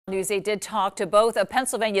News 8 did talk to both of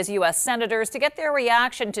Pennsylvania's U.S. senators to get their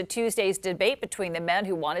reaction to Tuesday's debate between the men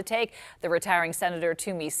who want to take the retiring Senator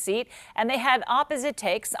Toomey's seat, and they had opposite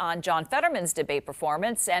takes on John Fetterman's debate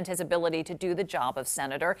performance and his ability to do the job of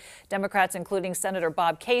senator. Democrats, including Senator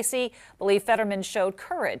Bob Casey, believe Fetterman showed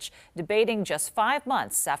courage, debating just 5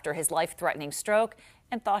 months after his life-threatening stroke,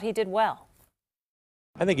 and thought he did well.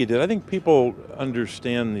 I think he did. I think people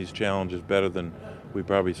understand these challenges better than we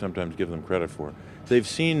probably sometimes give them credit for. They've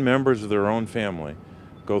seen members of their own family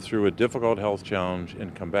go through a difficult health challenge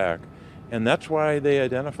and come back, and that's why they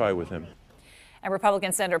identify with him. And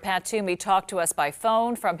Republican Senator Pat Toomey talked to us by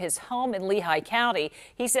phone from his home in Lehigh County.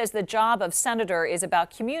 He says the job of senator is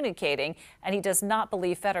about communicating, and he does not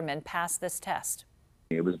believe Fetterman passed this test.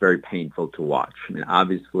 It was very painful to watch. I mean,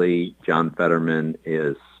 obviously, John Fetterman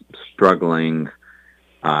is struggling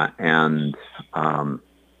and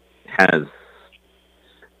has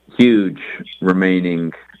huge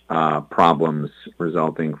remaining problems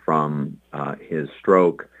resulting from his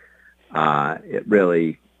stroke. It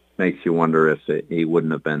really makes you wonder if he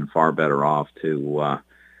wouldn't have been far better off to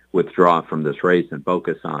withdraw from this race and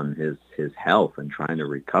focus on his health and trying to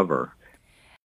recover.